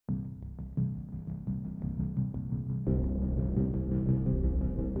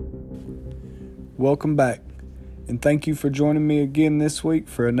Welcome back, and thank you for joining me again this week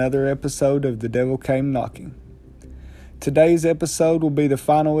for another episode of The Devil Came Knocking. Today's episode will be the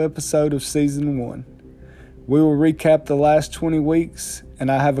final episode of Season 1. We will recap the last 20 weeks,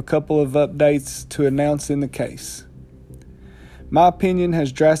 and I have a couple of updates to announce in the case. My opinion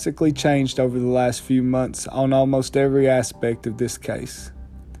has drastically changed over the last few months on almost every aspect of this case.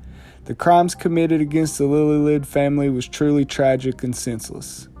 The crimes committed against the Lillylid family was truly tragic and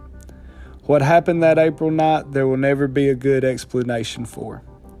senseless. What happened that April night, there will never be a good explanation for.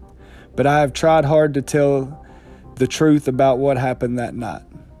 But I have tried hard to tell the truth about what happened that night.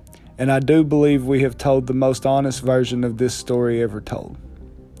 And I do believe we have told the most honest version of this story ever told.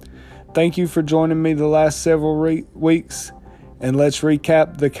 Thank you for joining me the last several weeks, and let's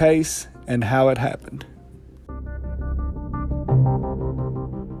recap the case and how it happened.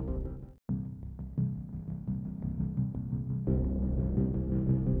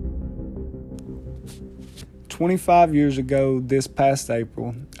 "25 years ago, this past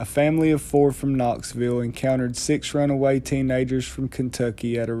April, a family of 4 from Knoxville encountered 6 runaway teenagers from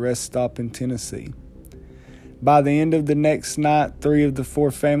Kentucky at a rest stop in Tennessee. By the end of the next night, 3 of the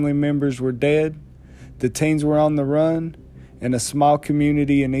 4 family members were dead, the teens were on the run, and a small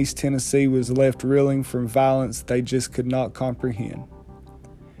community in East Tennessee was left reeling from violence they just could not comprehend.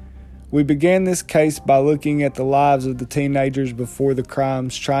 We began this case by looking at the lives of the teenagers before the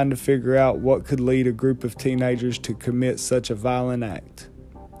crimes, trying to figure out what could lead a group of teenagers to commit such a violent act.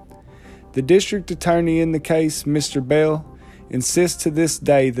 The district attorney in the case, Mr. Bell, insists to this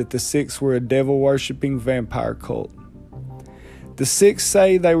day that the 6 were a devil-worshipping vampire cult. The 6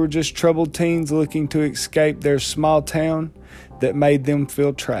 say they were just troubled teens looking to escape their small town that made them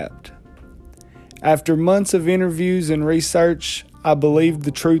feel trapped. After months of interviews and research, I believe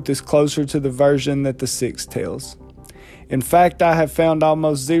the truth is closer to the version that the 6 tells. In fact, I have found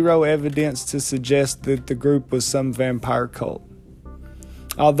almost zero evidence to suggest that the group was some vampire cult.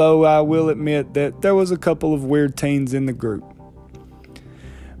 Although I will admit that there was a couple of weird teens in the group.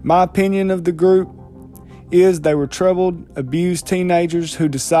 My opinion of the group is they were troubled, abused teenagers who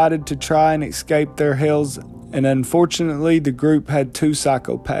decided to try and escape their hells, and unfortunately the group had 2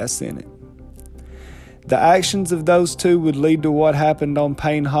 psychopaths in it. The actions of those 2 would lead to what happened on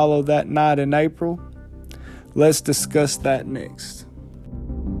Payne Hollow that night in April. Let's discuss that next.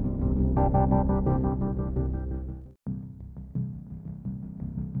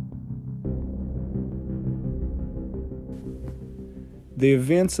 The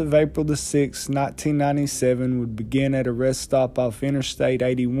events of April the 6th, 1997 would begin at a rest stop off Interstate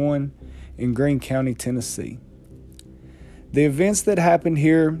 81 in Greene County, Tennessee. The events that happened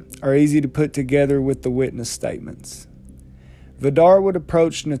here are easy to put together with the witness statements. Vidar would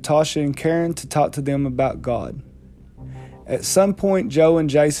approach Natasha and Karen to talk to them about God. At some point, Joe and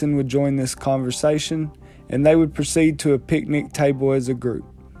Jason would join this conversation, and they would proceed to a picnic table as a group.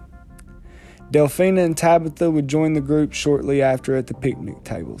 Delphina and Tabitha would join the group shortly after at the picnic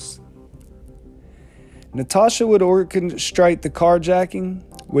tables. Natasha would orchestrate the carjacking,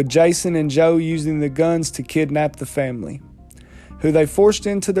 with Jason and Joe using the guns to kidnap the family, who they forced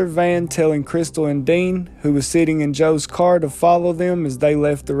into their van, telling Crystal and Dean, who was sitting in Joe's car, to follow them as they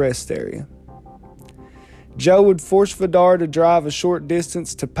left the rest area. Joe would force Vidar to drive a short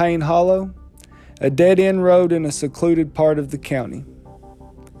distance to Payne Hollow, a dead-end road in a secluded part of the county.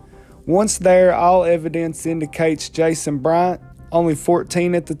 Once there, all evidence indicates Jason Bryant, only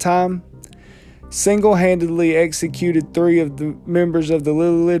 14 at the time, single-handedly executed 3 of the members of the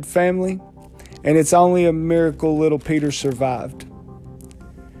Lillylid family, and it's only a miracle little Peter survived.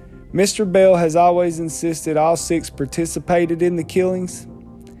 Mr. Bell has always insisted all 6 participated in the killings,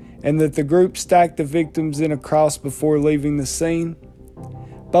 and that the group stacked the victims in a cross before leaving the scene,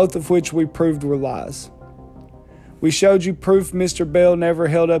 both of which we proved were lies. We showed you proof Mr. Bell never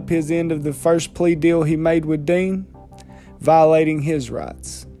held up his end of the first plea deal he made with Dean, violating his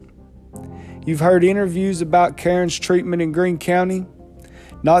rights. You've heard interviews about Karen's treatment in Greene County,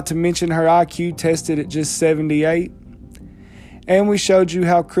 not to mention her IQ tested at just 78. And we showed you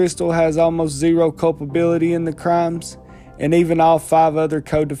how Crystal has almost zero culpability in the crimes, and even all 5 other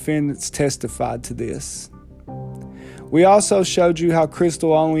co-defendants testified to this. We also showed you how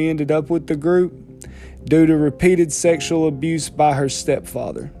Crystal only ended up with the group due to repeated sexual abuse by her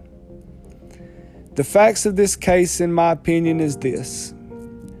stepfather. The facts of this case, in my opinion, is this.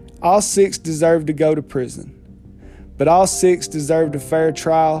 All 6 deserve to go to prison, but all 6 deserved a fair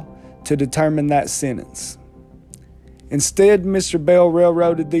trial to determine that sentence. Instead, Mr. Bell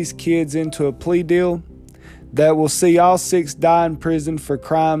railroaded these kids into a plea deal that will see all 6 die in prison for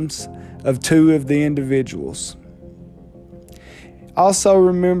crimes of 2 of the individuals. Also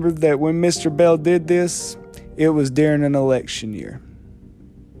remember that when Mr. Bell did this, it was during an election year.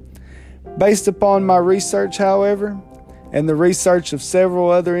 Based upon my research, however, and the research of several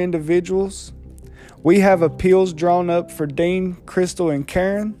other individuals, we have appeals drawn up for Dean, Crystal, and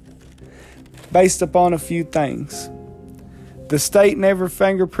Karen based upon a few things. The state never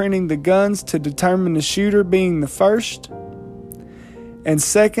fingerprinting the guns to determine the shooter being the first. And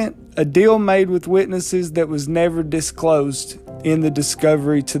second, a deal made with witnesses that was never disclosed in the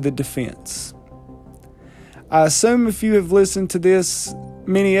discovery to the defense. I assume if you have listened to this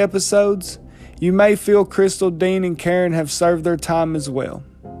many episodes, you may feel Crystal, Dean, and Karen have served their time as well.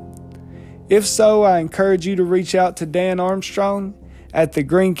 If so, I encourage you to reach out to Dan Armstrong at the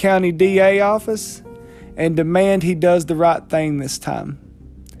Greene County DA office and demand he does the right thing this time.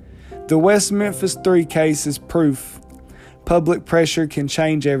 The West Memphis 3 case is proof public pressure can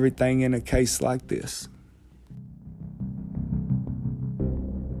change everything in a case like this.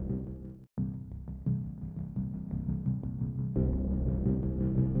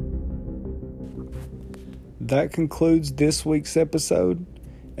 That concludes this week's episode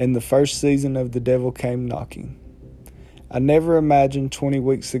and the first season of The Devil Came Knocking. I never imagined 20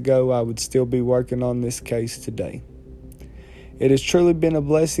 weeks ago I would still be working on this case today. It has truly been a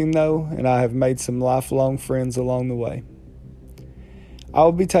blessing though, and I have made some lifelong friends along the way. I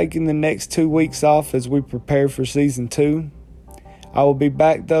will be taking the next 2 weeks off as we prepare for Season 2. I will be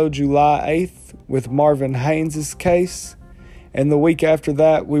back though July 8th with Marvin Haynes' case, and the week after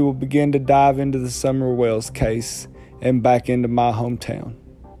that we will begin to dive into the Summer Wells case and back into my hometown.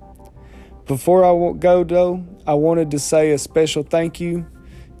 Before I go though, I wanted to say a special thank you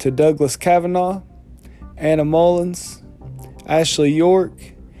to Douglas Kavanaugh, Anna Mullins, Ashley York,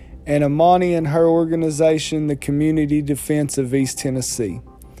 and Amani and her organization, the Community Defense of East Tennessee.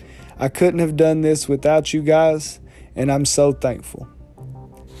 I couldn't have done this without you guys, and I'm so thankful.